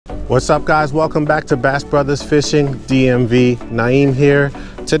What's up guys, welcome back to Bass Brothers Fishing DMV. Naeem here.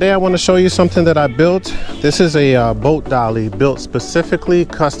 Today I want to show you something that I built. This is a boat dolly built specifically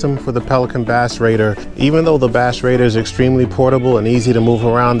custom for the Pelican Bass Raider. Even though the Bass Raider is extremely portable and easy to move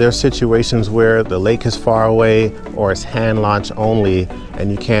around, there are situations where the lake is far away or it's hand launch only and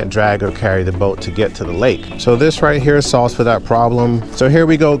you can't drag or carry the boat to get to the lake. So this right here solves for that problem. So here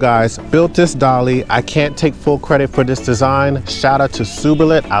we go guys, built this dolly. I can't take full credit for this design. Shout out to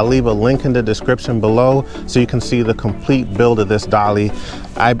Suberlit. I'll leave a link in the description below so you can see the complete build of this dolly.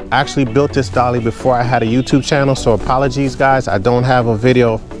 I actually built this dolly before I had a YouTube channel, so apologies guys, I don't have a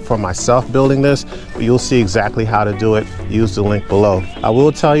video for myself building this, but you'll see exactly how to do it. Use the link below. I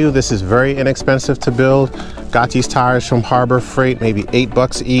will tell you this is very inexpensive to build. Got these tires from Harbor Freight, maybe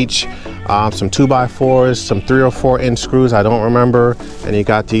 $8 each. Some 2x4s, some 3 or 4 inch screws, I don't remember. And you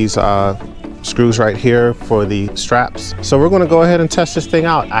got these screws right here for the straps. So we're going to go ahead and test this thing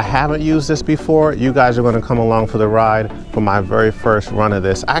out. I haven't used this before. You guys are going to come along for the ride for my very first run of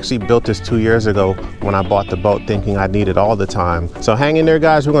this. I actually built this 2 years ago when I bought the boat thinking I need it all the time. So hang in there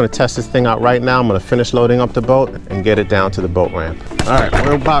guys, we're going to test this thing out right now. I'm going to finish loading up the boat and get it down to the boat ramp. All right,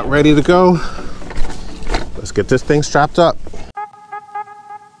 we're about ready to go. Let's get this thing strapped up.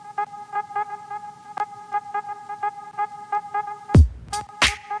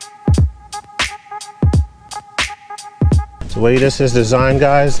 The way this is designed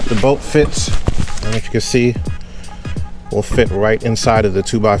guys, the boat fits, I don't know if you can see, will fit right inside of the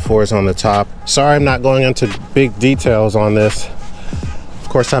 2x4s on the top. Sorry I'm not going into big details on this. Of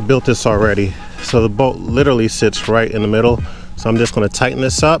course I built this already. So the boat literally sits right in the middle. So I'm just going to tighten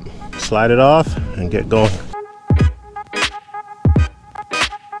this up, slide it off and get going.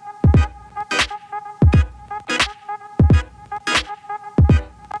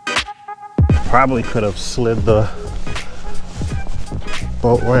 Probably could have slid the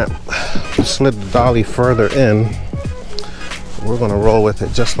boat ramp, slid the dolly further in. We're gonna roll with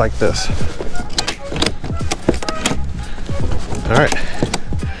it just like this. All right,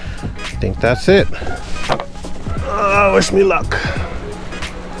 I think that's it. Oh, wish me luck.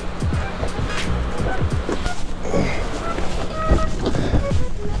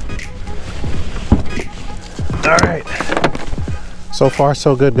 All right, so far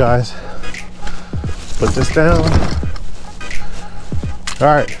so good guys. Put this down. All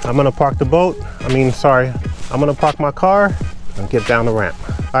right, I'm gonna park the boat. I'm gonna park my car and get down the ramp.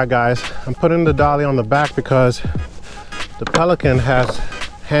 All right guys, I'm putting the dolly on the back because the Pelican has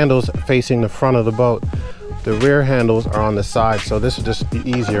handles facing the front of the boat. The rear handles are on the side, so this will just be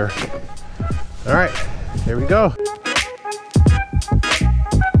easier. All right, here we go.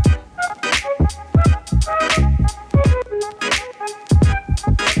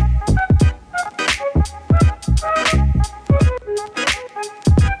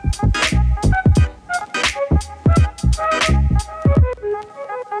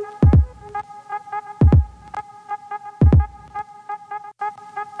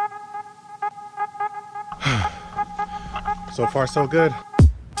 So far so good. All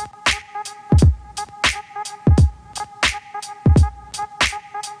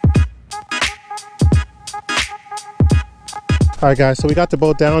right guys, so we got the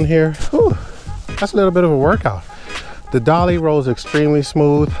boat down here. Whew, that's a little bit of a workout. The dolly rolls extremely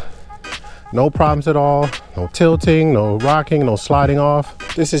smooth. No problems at all. No tilting, no rocking, no sliding off.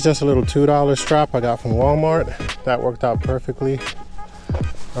 This is just a little $2 strap I got from Walmart. That worked out perfectly.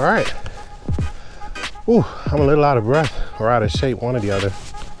 All right. Ooh, I'm a little out of breath or out of shape, one or the other.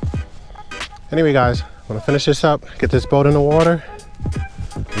 Anyway guys, I'm gonna finish this up, get this boat in the water,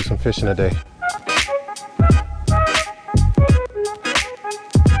 do some fishing today.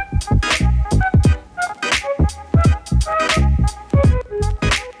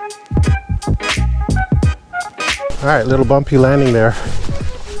 All right, little bumpy landing there,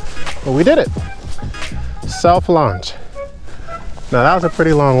 but we did it. Self-launch. Now that was a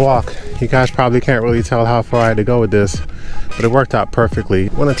pretty long walk. You guys probably can't really tell how far I had to go with this, but it worked out perfectly.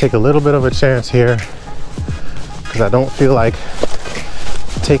 I want to take a little bit of a chance here because I don't feel like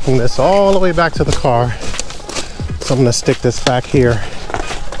taking this all the way back to the car. So I'm going to stick this back here.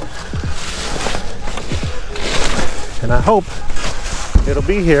 And I hope it'll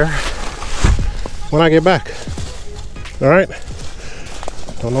be here when I get back. All right.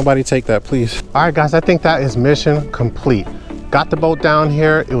 Don't nobody take that, please. All right, guys, I think that is mission complete. Got the boat down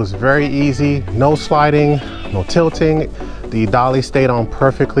here. It was very easy. No sliding, no tilting. The dolly stayed on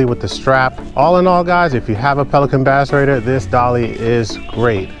perfectly with the strap. All in all, guys, if you have a Pelican Bass Raider, this dolly is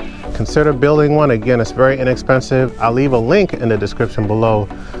great. Consider building one. Again, it's very inexpensive. I'll leave a link in the description below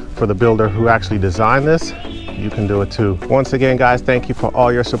for the builder who actually designed this. you can do it too. Once again, guys, thank you for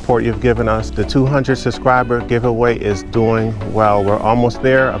all your support you've given us. The 200 subscriber giveaway is doing well. We're almost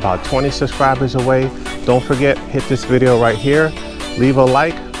there, about 20 subscribers away. Don't forget, hit this video right here, leave a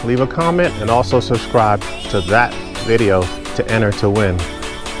like, leave a comment, and also subscribe to that video to enter to win.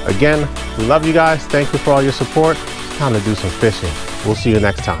 Again, we love you guys. Thank you for all your support. It's time to do some fishing. We'll see you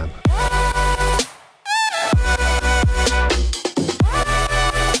next time.